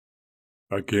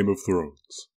A Game of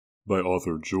Thrones by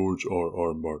author George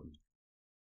R.R. Martin.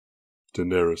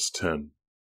 Daenerys 10.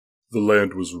 The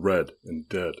land was red and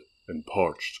dead and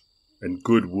parched, and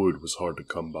good wood was hard to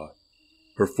come by.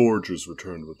 Her foragers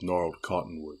returned with gnarled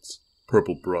cottonwoods,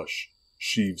 purple brush,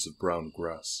 sheaves of brown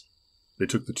grass. They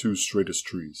took the two straightest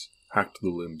trees, hacked the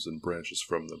limbs and branches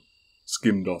from them,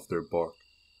 skimmed off their bark,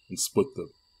 and split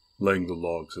them, laying the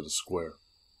logs in a square.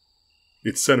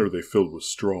 Its center they filled with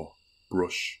straw,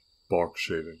 brush, bark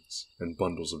shavings, and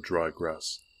bundles of dry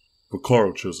grass. But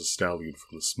Carl chose a stallion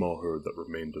from the small herd that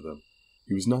remained to them.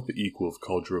 He was not the equal of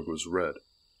Khal Drogo's red.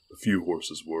 A few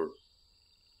horses were.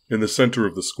 In the center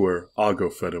of the square,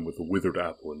 Aggo fed him with a withered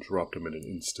apple and dropped him in an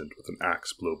instant with an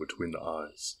axe blow between the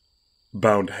eyes.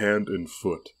 Bound hand and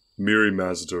foot, Mirri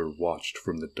Maz-Dur watched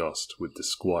from the dust with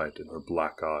disquiet in her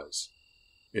black eyes.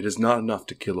 "It is not enough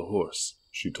to kill a horse,"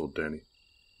 she told Dany.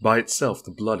 "By itself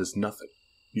the blood is nothing.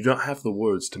 You don't have the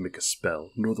words to make a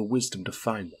spell, nor the wisdom to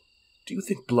find them. Do you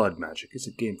think blood magic is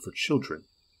a game for children?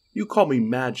 You call me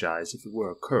magi as if it were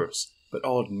a curse, but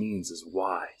all it means is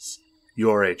wise. You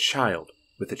are a child,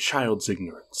 with a child's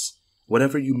ignorance.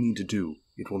 Whatever you mean to do,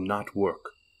 it will not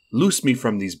work. Loose me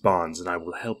from these bonds, and I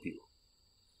will help you."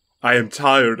 "I am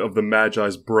tired of the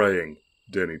magi's braying,"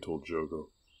 Dany told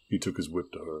Drogo. He took his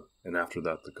whip to her, and after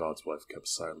that the god's wife kept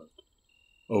silent.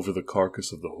 Over the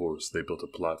carcass of the horse they built a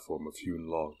platform of hewn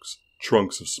logs,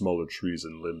 trunks of smaller trees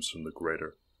and limbs from the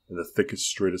greater, and the thickest,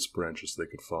 straightest branches they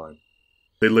could find.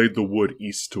 They laid the wood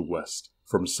east to west,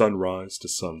 from sunrise to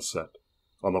sunset.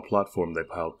 On the platform they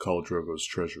piled Khal Drogo's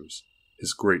treasures,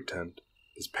 his great tent,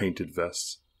 his painted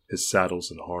vests, his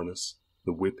saddles and harness,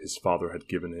 the whip his father had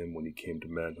given him when he came to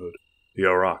manhood, the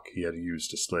arak he had used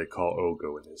to slay Khal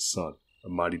Ogo and his son, a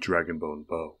mighty dragonbone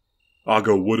bow.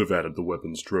 Aggo would have added the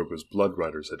weapons Drogo's blood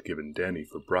riders had given Dany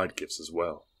for bride gifts as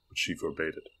well, but she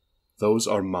forbade it. "Those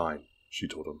are mine," she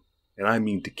told him, "and I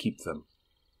mean to keep them."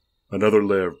 Another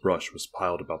layer of brush was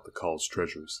piled about the Khal's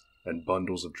treasures, and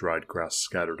bundles of dried grass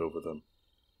scattered over them.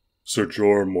 Sir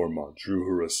Jorah Mormont drew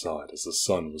her aside as the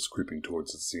sun was creeping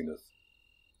towards its zenith.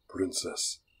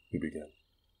 "Princess," he began.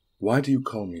 "Why do you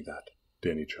call me that?"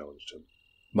 Dany challenged him.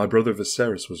 "My brother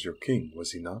Viserys was your king,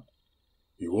 was he not?"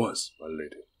 "He was, my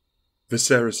lady."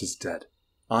 "Viserys is dead.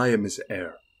 I am his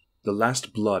heir, the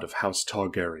last blood of House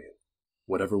Targaryen.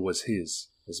 Whatever was his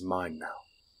is mine now."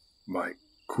 "My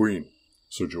queen,"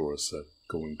 Sir Jorah said,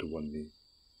 going to one knee.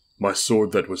 "My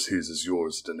sword that was his is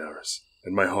yours, Daenerys,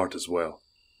 and my heart as well.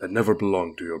 That never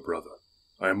belonged to your brother.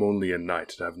 I am only a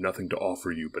knight and have nothing to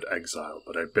offer you but exile,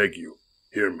 but I beg you,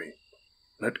 hear me.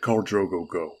 Let Khal Drogo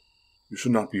go. You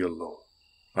shall not be alone.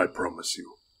 I promise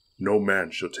you, no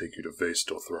man shall take you to Vaes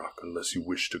Dothrak unless you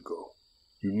wish to go.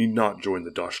 You need not join the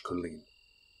Dosh Khaleen.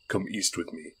 Come east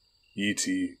with me,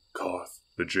 Yiti, Karth,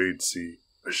 the Jade Sea,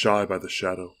 Ashai by the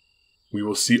Shadow. We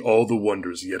will see all the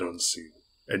wonders yet unseen,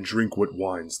 and drink what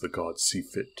wines the gods see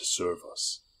fit to serve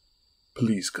us.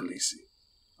 Please, Khaleesi,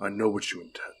 I know what you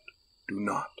intend. Do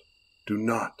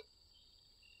not.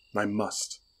 "I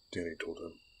must," Dany told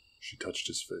him. She touched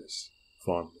his face,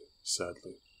 fondly,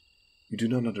 sadly. "You do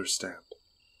not understand."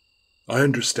 "I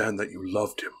understand that you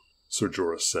loved him," Sir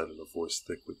Jorah said in a voice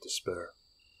thick with despair.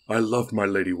 "I loved my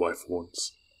lady wife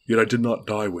once, yet I did not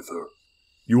die with her.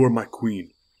 You are my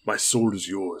queen, my sword is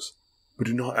yours, but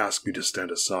do not ask me to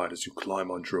stand aside as you climb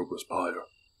on Drogo's pyre.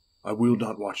 I will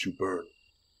not watch you burn."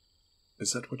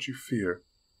 "Is that what you fear?"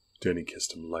 Dany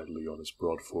kissed him lightly on his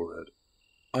broad forehead.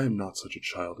 "I am not such a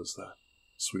child as that,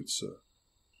 sweet sir."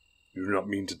 "You do not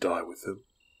mean to die with him?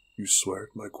 You swear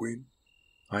it, my queen?"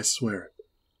 "I swear it,"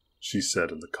 she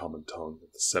said in the common tongue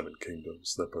of the 7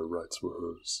 kingdoms that by rights were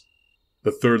hers.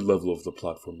 The third level of the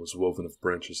platform was woven of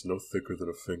branches no thicker than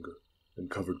a finger, and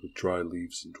covered with dry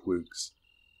leaves and twigs.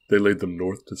 They laid them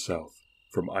north to south,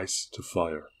 from ice to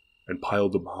fire, and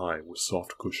piled them high with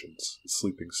soft cushions and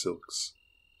sleeping silks.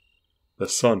 The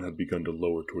sun had begun to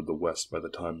lower toward the west by the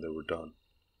time they were done.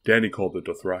 Dany called the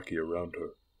Dothraki around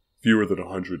her. Fewer than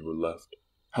 100 were left.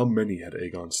 How many had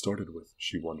Aegon started with,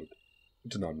 she wondered. It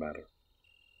did not matter.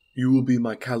 "You will be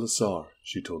my Khalasar,"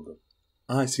 she told them.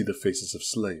 "I see the faces of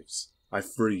slaves. I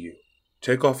free you.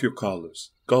 Take off your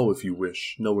collars. Go if you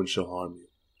wish. No one shall harm you.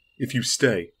 If you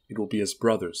stay, it will be as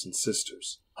brothers and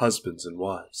sisters, husbands and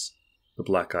wives." The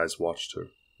black eyes watched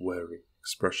her, wary,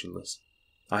 expressionless.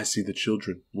 "I see the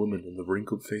children, women, and the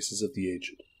wrinkled faces of the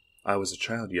aged. I was a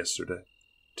child yesterday.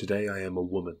 Today I am a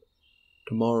woman.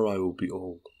 Tomorrow I will be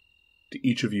old. To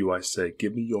each of you I say,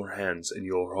 give me your hands and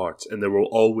your hearts, and there will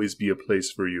always be a place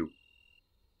for you."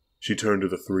 She turned to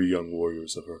the 3 young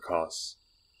warriors of her caste.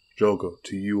 "Drogo,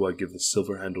 to you I give the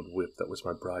silver-handled whip that was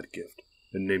my bride gift,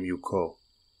 and name you Ko,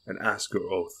 and ask your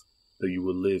oath, that you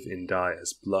will live and die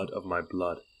as blood of my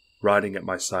blood, riding at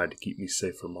my side to keep me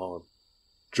safe from harm.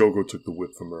 Drogo took the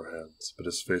whip from her hands, but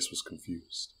his face was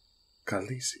confused.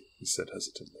 Khaleesi, he said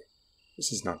hesitantly,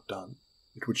 this is not done.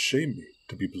 It would shame me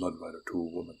to be blood rider to a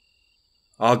woman.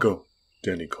 Ago,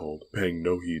 Dany called, paying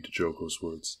no heed to Drogo's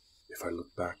words. If I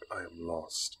look back, I am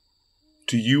lost.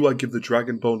 To you I give the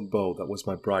dragon-bone bow that was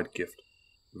my bride gift.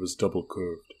 It was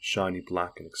double-curved, shiny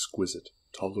black and exquisite,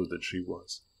 taller than she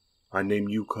was. I name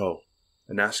you Ko,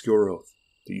 and ask your oath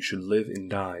that you should live and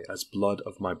die as blood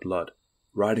of my blood,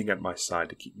 riding at my side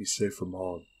to keep me safe from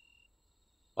harm.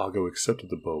 Ago accepted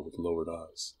the bow with lowered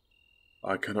eyes.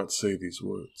 I cannot say these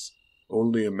words.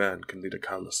 Only a man can lead a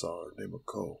Khalasar named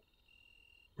Ko.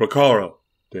 Rakara,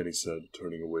 Dany said,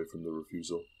 turning away from the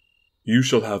refusal. You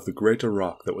shall have the great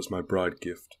rock that was my bride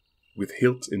gift, with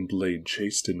hilt and blade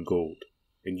chased in gold,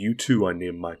 and you too I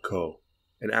name my Ko,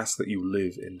 and ask that you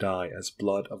live and die as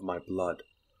blood of my blood,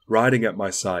 riding at my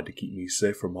side to keep me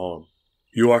safe from harm.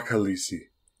 You are Khaleesi,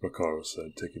 Rakara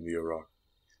said, taking the Arak.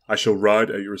 I shall ride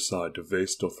at your side to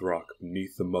Vaes Dothrak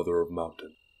beneath the Mother of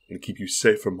Mountain, and keep you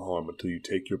safe from harm until you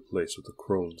take your place with the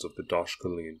crones of the Dosh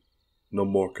Khaleen. No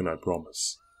more can I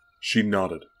promise. She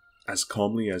nodded, as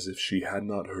calmly as if she had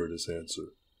not heard his answer,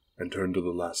 and turned to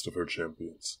the last of her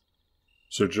champions.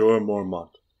 Sir Jorah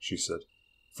Mormont, she said,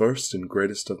 first and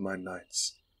greatest of my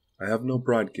knights, I have no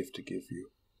bride gift to give you,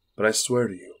 but I swear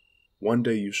to you, one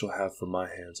day you shall have from my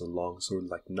hands a longsword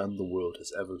like none the world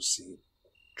has ever seen,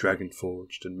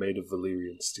 dragon-forged and made of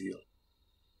Valyrian steel.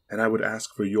 And I would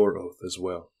ask for your oath as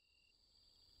well.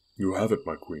 You have it,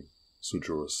 my queen, Sir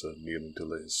Jorah said, kneeling to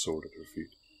lay his sword at her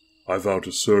feet. I vow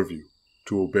to serve you,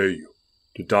 to obey you,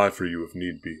 to die for you if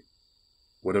need be.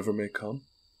 Whatever may come?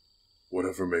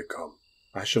 Whatever may come.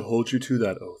 I shall hold you to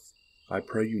that oath. I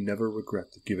pray you never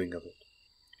regret the giving of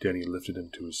it. Dany lifted him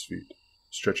to his feet,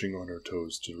 stretching on her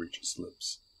toes to reach his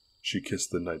lips. She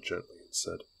kissed the knight gently and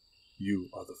said, You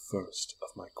are the first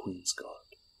of my queen's guard.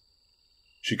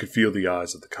 She could feel the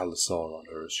eyes of the Khalasar on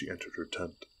her as she entered her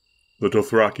tent. The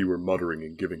Dothraki were muttering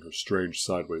and giving her strange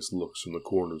sideways looks from the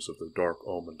corners of their dark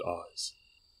almond eyes.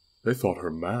 They thought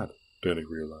her mad, Dany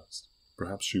realized.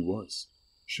 Perhaps she was.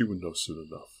 She would know soon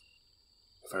enough.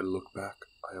 If I look back,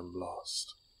 I am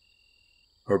lost.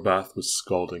 Her bath was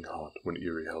scalding hot when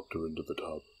Irri helped her into the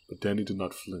tub, but Dany did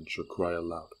not flinch or cry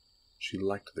aloud. She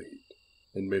liked the heat,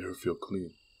 and made her feel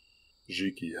clean.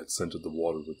 Jiki had scented the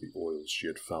water with the oils she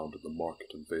had found in the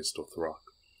market in Vaes Dothrak.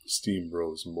 The steam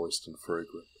rose moist and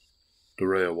fragrant.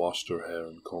 Dorea washed her hair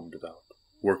and combed it out,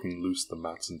 working loose the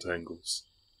mats and tangles.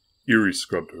 Irri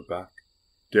scrubbed her back.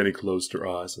 Dany closed her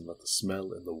eyes and let the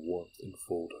smell and the warmth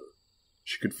enfold her.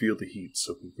 She could feel the heat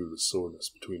soaking through the soreness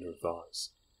between her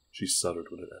thighs. She shuddered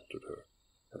when it entered her,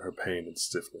 and her pain and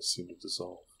stiffness seemed to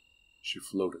dissolve. She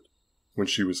floated. When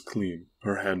she was clean,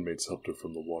 her handmaids helped her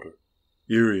from the water.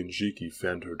 Irri and Jiki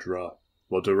fanned her dry,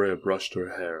 while Dorea brushed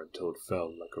her hair until it fell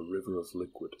like a river of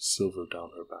liquid silver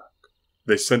down her back.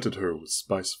 They scented her with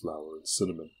spice flower and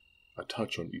cinnamon, a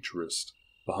touch on each wrist,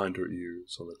 behind her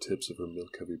ears, on the tips of her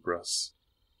milk-heavy breasts.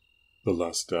 The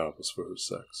last dab was for her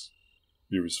sex.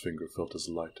 Irri's finger felt as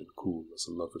light and cool as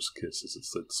a lover's kiss as it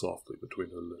slid softly between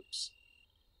her lips.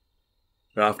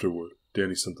 Afterward,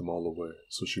 Dany sent them all away,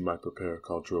 so she might prepare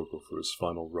Khal Drogo for his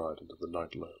final ride into the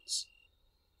Nightlands.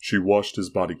 She washed his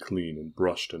body clean and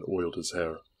brushed and oiled his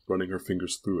hair, running her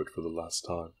fingers through it for the last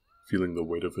time, feeling the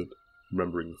weight of it,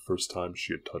 remembering the first time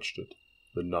she had touched it,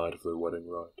 the night of their wedding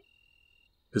rite.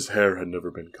 His hair had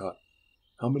never been cut.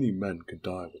 How many men could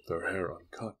die with their hair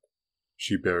uncut?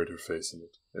 She buried her face in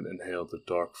it, and inhaled the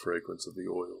dark fragrance of the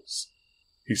oils.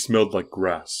 He smelled like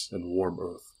grass and warm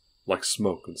earth, like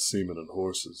smoke and semen and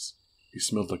horses. He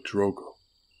smelled like Drogo.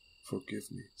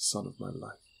 Forgive me, son of my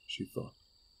life, she thought.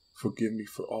 Forgive me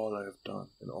for all I have done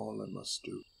and all I must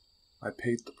do. I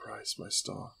paid the price, my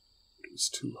star. It was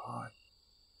too high,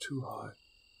 too high.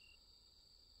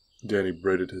 Dany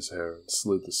braided his hair and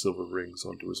slid the silver rings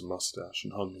onto his mustache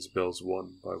and hung his bells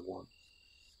one by one.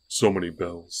 So many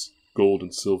bells, gold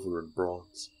and silver and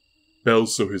bronze.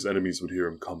 Bells so his enemies would hear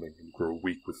him coming and grow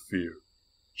weak with fear.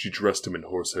 She dressed him in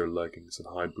horsehair leggings and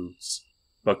high boots,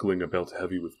 buckling a belt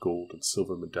heavy with gold and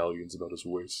silver medallions about his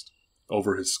waist.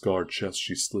 Over his scarred chest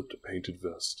she slipped a painted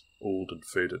vest, old and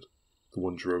faded, the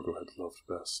one Drogo had loved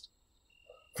best.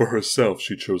 For herself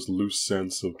she chose loose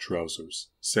sand-silk trousers,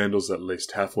 sandals that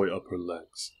laced halfway up her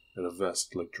legs, and a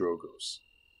vest like Drogo's.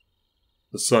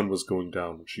 The sun was going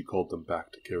down when she called them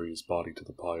back to carry his body to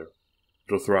the pyre.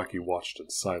 Dothraki watched in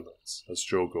silence as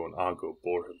Drogo and Ago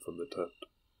bore him from the tent.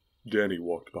 Dany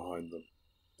walked behind them.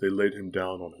 They laid him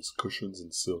down on his cushions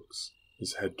and silks,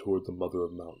 his head toward the Mother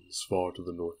of Mountains far to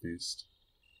the northeast.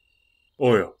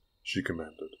 "Oil," she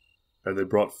commanded, and they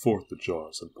brought forth the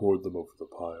jars and poured them over the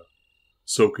pyre,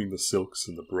 soaking the silks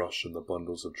in the brush and the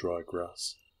bundles of dry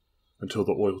grass, until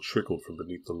the oil trickled from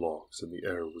beneath the logs and the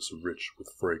air was rich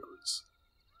with fragrance.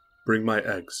 "Bring my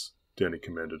eggs," Dany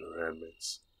commanded her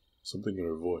handmaids. Something in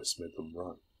her voice made them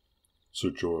run.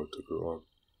 Ser Jorah took her arm.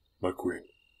 "My queen,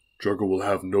 Drogo will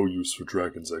have no use for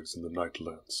dragon's eggs in the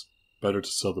Nightlands. Better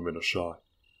to sell them in Ashai.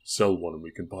 Sell one and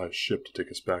we can buy a ship to take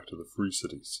us back to the free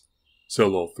cities.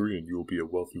 Sell all 3 and you will be a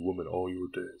wealthy woman all your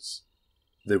days."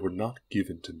 "They were not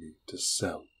given to me to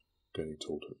sell," Dany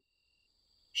told her.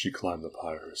 She climbed the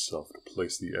pyre herself to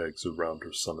place the eggs around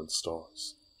her sun and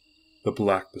stars. The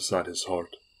black beside his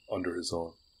heart, under his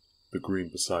arm, the green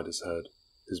beside his head,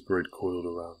 his braid coiled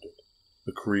around it,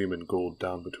 the cream and gold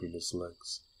down between his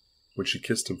legs. When she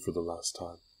kissed him for the last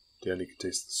time, Dany could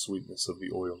taste the sweetness of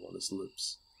the oil on his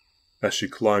lips. As she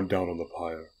climbed down on the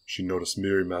pyre, she noticed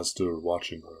Mirri Maz Dur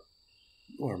watching her.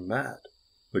 "You are mad,"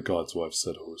 the god's wife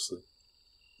said hoarsely.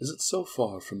 "Is it so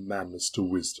far from madness to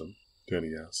wisdom?"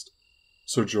 Dany asked.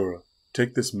 "Ser Jorah,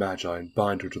 take this magi and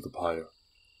bind her to the pyre."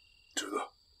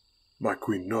 My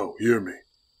queen, no, hear me."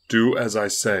 "Do as I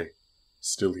say."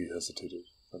 Still he hesitated,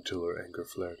 until her anger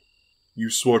flared. "You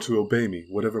swore to obey me,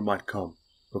 whatever might come.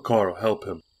 Rokara, help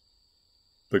him."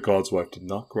 The god's wife did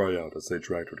not cry out as they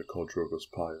dragged her to Khal Drogo's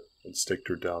pyre and staked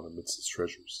her down amidst his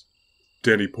treasures.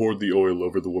 Dany poured the oil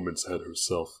over the woman's head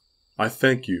herself. "I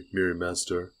thank you, Mirri Maz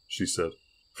Dur," she said,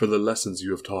 "for the lessons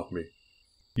you have taught me."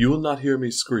 "You will not hear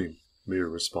me scream,"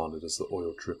 Mirri responded as the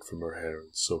oil dripped from her hair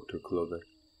and soaked her clothing.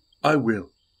 "I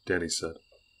will," Dany said,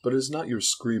 "but it is not your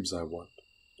screams I want,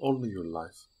 only your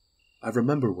life. I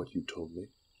remember what you told me.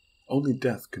 Only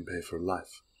death can pay for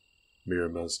life." Mirri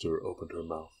Maz Dur opened her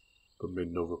mouth, but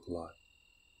made no reply.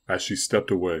 As she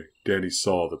stepped away, Dany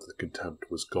saw that the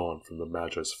contempt was gone from the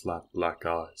Magi's flat black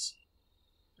eyes.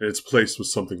 In its place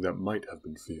was something that might have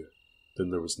been fear.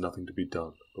 Then there was nothing to be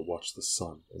done but watch the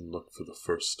sun and look for the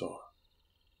first star.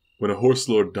 When a horse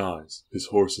lord dies, his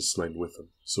horse is slain with him,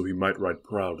 so he might ride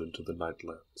proud into the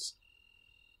Nightlands.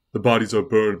 The bodies are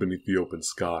burned beneath the open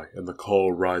sky, and the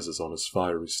Khal rises on his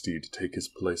fiery steed to take his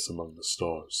place among the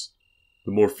stars.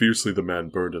 The more fiercely the man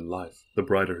burned in life, the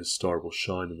brighter his star will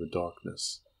shine in the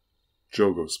darkness.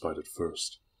 Drogo spied it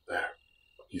first. "There,"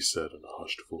 he said in a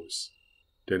hushed voice.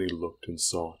 Dany looked and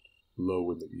saw it,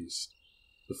 low in the east.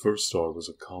 The first star was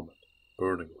a comet,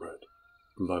 burning red,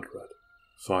 blood red,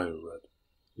 fire red,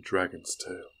 the dragon's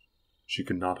tail. She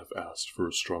could not have asked for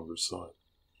a stronger sign.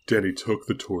 Dany took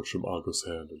the torch from Aggo's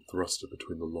hand and thrust it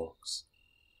between the logs.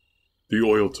 The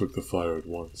oil took the fire at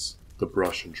once, the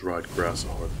brush and dried grass a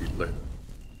heartbeat later.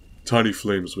 Tiny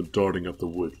flames went darting up the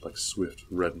wood like swift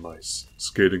red mice,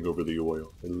 skating over the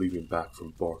oil and leaping back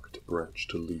from bark to branch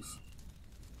to leaf.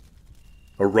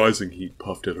 A rising heat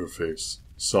puffed at her face,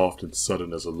 soft and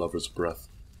sudden as a lover's breath,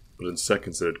 but in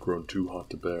seconds it had grown too hot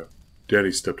to bear.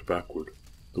 Dany stepped backward.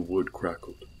 The wood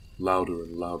crackled, louder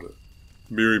and louder.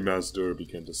 Mirri Maz Dur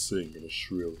began to sing in a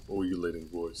shrill, ululating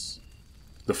voice.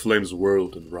 The flames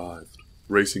whirled and writhed,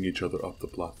 racing each other up the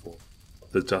platform.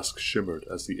 The dusk shimmered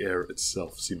as the air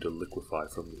itself seemed to liquefy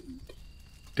from the heat.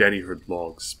 Dany heard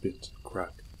logs spit and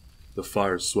crack. The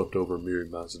fire swept over Mirri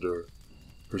Maz Dur.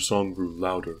 Her song grew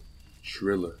louder,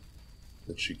 shriller.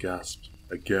 Then she gasped,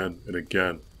 again and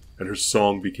again, and her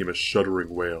song became a shuddering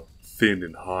wail, thin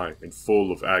and high and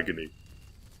full of agony.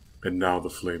 And now the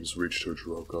flames reached her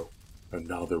Drogo, and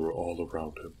now they were all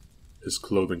around him. His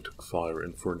clothing took fire,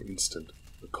 and for an instant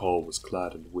the Khal was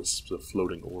clad in wisps of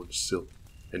floating orange silk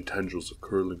and tendrils of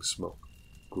curling smoke,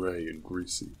 grey and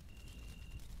greasy.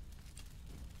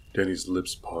 Dany's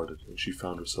lips parted, and she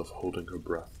found herself holding her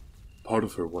breath. Part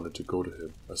of her wanted to go to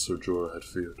him, as Ser Jorah had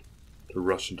feared, to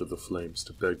rush into the flames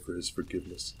to beg for his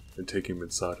forgiveness and take him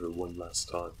inside her one last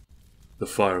time, the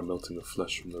fire melting the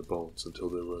flesh from their bones until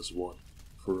they were as one,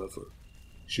 forever.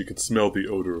 She could smell the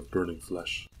odor of burning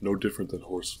flesh, no different than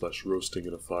horse flesh roasting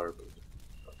in a fire pit.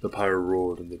 The pyre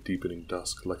roared in the deepening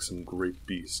dusk like some great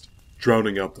beast,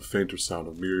 drowning out the fainter sound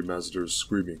of Mirri Maz Dur's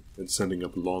screaming and sending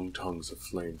up long tongues of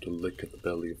flame to lick at the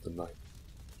belly of the night.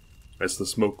 As the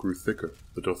smoke grew thicker,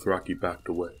 the Dothraki backed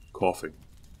away, coughing.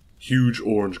 Huge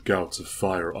orange gouts of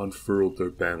fire unfurled their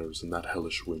banners in that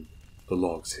hellish wind, the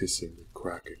logs hissing and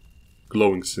cracking,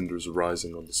 glowing cinders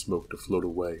rising on the smoke to float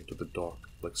away into the dark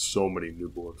like so many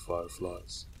newborn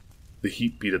fireflies. The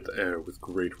heat beat at the air with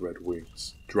great red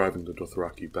wings, driving the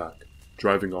Dothraki back,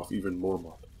 driving off even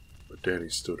Mormont, but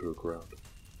Dany stood her ground.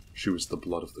 She was the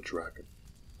blood of the dragon,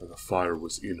 and the fire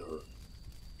was in her.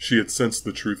 She had sensed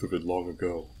the truth of it long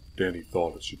ago, Dany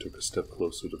thought as she took a step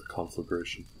closer to the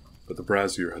conflagration, but the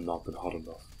brazier had not been hot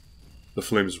enough. The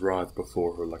flames writhed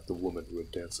before her like the woman who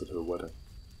had danced at her wedding,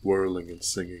 whirling and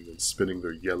singing and spinning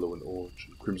their yellow and orange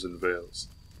and crimson veils,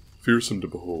 fearsome to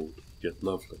behold, yet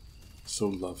lovely, so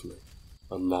lovely,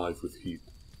 alive with heat.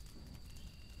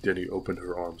 Dany opened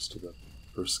her arms to them,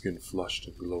 her skin flushed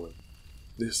and glowing.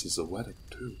 This is a wedding,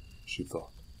 too, she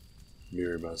thought.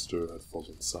 Miriam Azdur had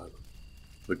fallen silent.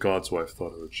 The god's wife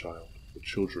thought her a child, but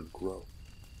children grow,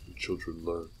 and children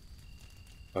learn.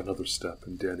 Another step,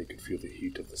 and Dany could feel the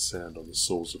heat of the sand on the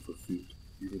soles of her feet,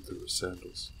 even through her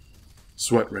sandals.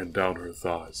 Sweat ran down her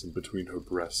thighs and between her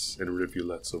breasts and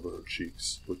rivulets over her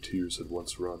cheeks, where tears had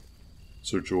once run.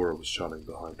 Ser Jorah was shouting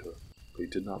behind her, but he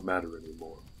did not matter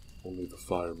anymore. Only the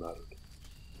fire mattered.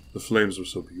 The flames were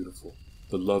so beautiful,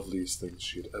 the loveliest things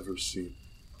she had ever seen,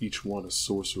 each one a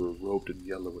sorcerer robed in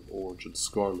yellow and orange and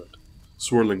scarlet,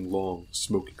 swirling long,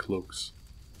 smoky cloaks.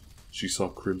 She saw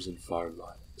crimson fire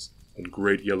lions, and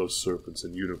great yellow serpents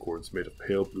and unicorns made of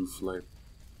pale blue flame.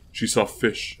 She saw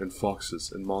fish and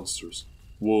foxes and monsters,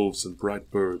 wolves and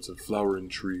bright birds and flowering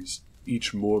trees,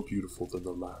 each more beautiful than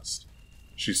the last.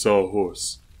 She saw a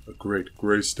horse, a great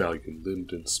grey stallion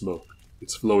limbed in smoke,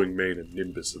 its flowing mane a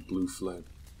nimbus of blue flame.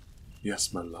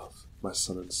 Yes, my love, my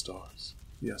sun and stars.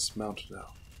 Yes, mount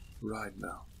now. Ride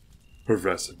now. Her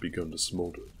vest had begun to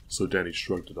smolder, so Dany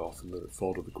shrugged it off and let it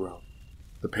fall to the ground.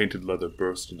 The painted leather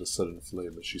burst into sudden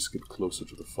flame as she skipped closer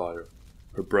to the fire,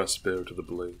 her breast bare to the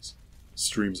blaze,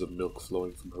 streams of milk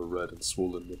flowing from her red and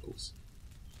swollen nipples.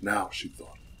 Now, she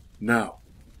thought. Now!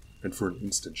 And for an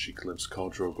instant she glimpsed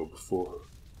Khal Drogo before her,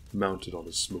 mounted on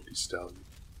his smoky stallion,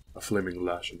 a flaming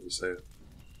lash in his hair.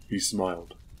 He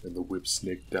smiled, and the whip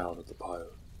snaked down at the pyre,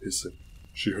 hissing.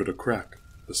 She heard a crack,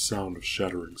 the sound of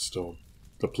shattering stone.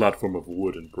 The platform of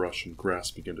wood and brush and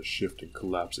grass began to shift and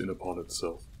collapse in upon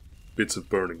itself. Bits of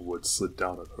burning wood slid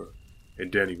down at her,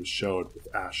 and Dany was showered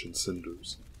with ash and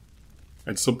cinders.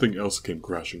 And something else came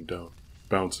crashing down,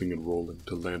 bouncing and rolling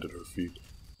to land at her feet.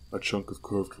 A chunk of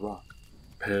curved rock,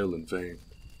 pale and veined,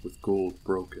 with gold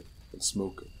broken and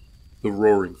smoking. The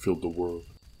roaring filled the world,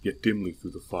 yet dimly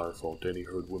through the firefall Dany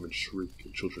heard women shriek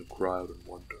and children cry out in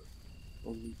wonder.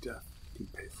 Only death can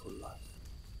pay for life.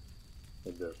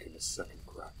 And there came a second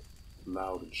crack,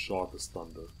 loud and sharp as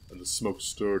thunder, and the smoke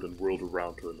stirred and whirled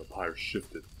around her and the pyre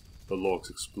shifted, the logs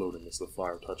exploding as the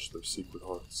fire touched their secret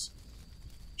hearts.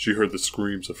 She heard the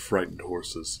screams of frightened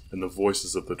horses, and the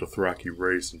voices of the Dothraki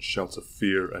raised in shouts of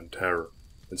fear and terror,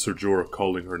 and Ser Jorah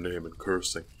calling her name and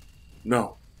cursing.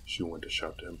 No, she went to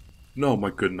shout to him. No,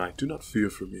 my good knight, do not fear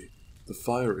for me. The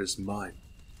fire is mine.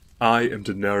 I am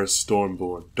Daenerys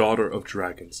Stormborn, daughter of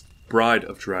dragons, bride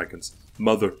of dragons,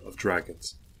 mother of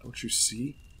dragons. Don't you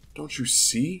see? Don't you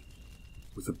see?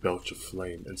 With a belch of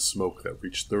flame and smoke that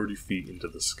reached 30 feet into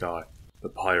the sky, the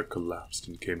pyre collapsed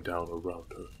and came down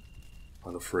around her.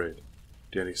 Unafraid,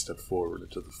 Dany stepped forward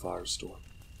into the firestorm,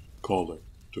 calling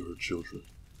to her children.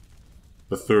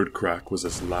 The third crack was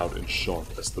as loud and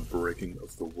sharp as the breaking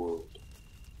of the world.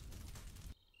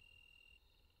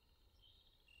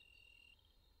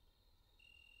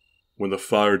 When the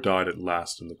fire died at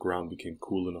last and the ground became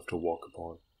cool enough to walk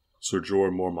upon, Ser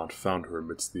Jorah Mormont found her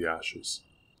amidst the ashes,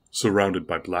 surrounded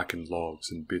by blackened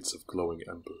logs and bits of glowing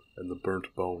ember and the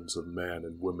burnt bones of man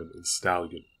and woman and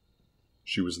stallion.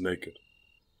 She was naked,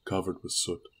 covered with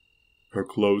soot, her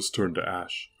clothes turned to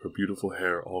ash, her beautiful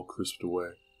hair all crisped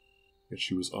away, and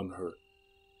she was unhurt.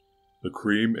 The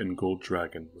cream and gold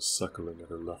dragon was suckling at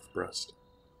her left breast,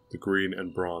 the green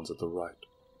and bronze at the right,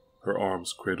 her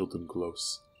arms cradled in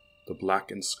close. The black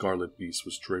and scarlet beast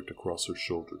was draped across her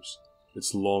shoulders,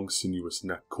 its long sinuous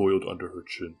neck coiled under her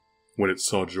chin. When it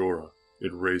saw Jorah,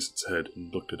 it raised its head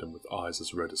and looked at him with eyes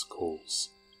as red as coals.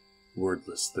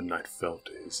 Wordless, the knight fell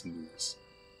to his knees.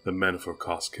 The men of her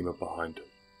cost came up behind him.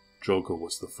 Drogo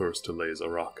was the first to lay his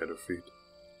arak at her feet.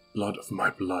 Blood of my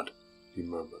blood, he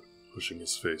murmured, pushing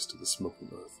his face to the smoking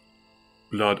earth.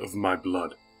 Blood of my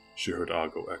blood, she heard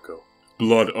Aggo echo.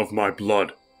 Blood of my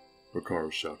blood,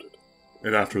 Rakara shouted.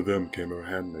 And after them came her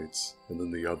handmaids, and then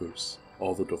the others,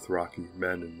 all the Dothraki,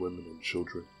 men and women and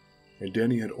children. And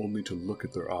Dany had only to look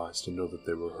at their eyes to know that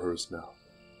they were hers now.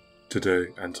 Today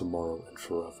and tomorrow and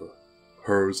forever.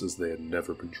 Hers as they had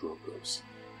never been Drogo's.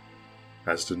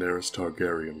 As Daenerys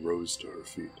Targaryen rose to her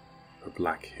feet, her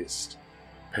black hissed,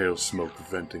 pale smoke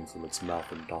venting from its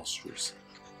mouth and nostrils.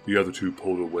 The other two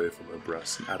pulled away from her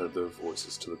breast and added their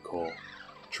voices to the call,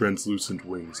 translucent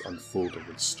wings unfolding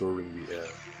and stirring the air.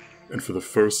 And for the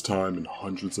first time in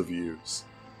hundreds of years,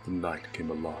 the night came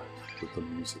alive with the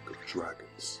music of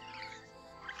dragons.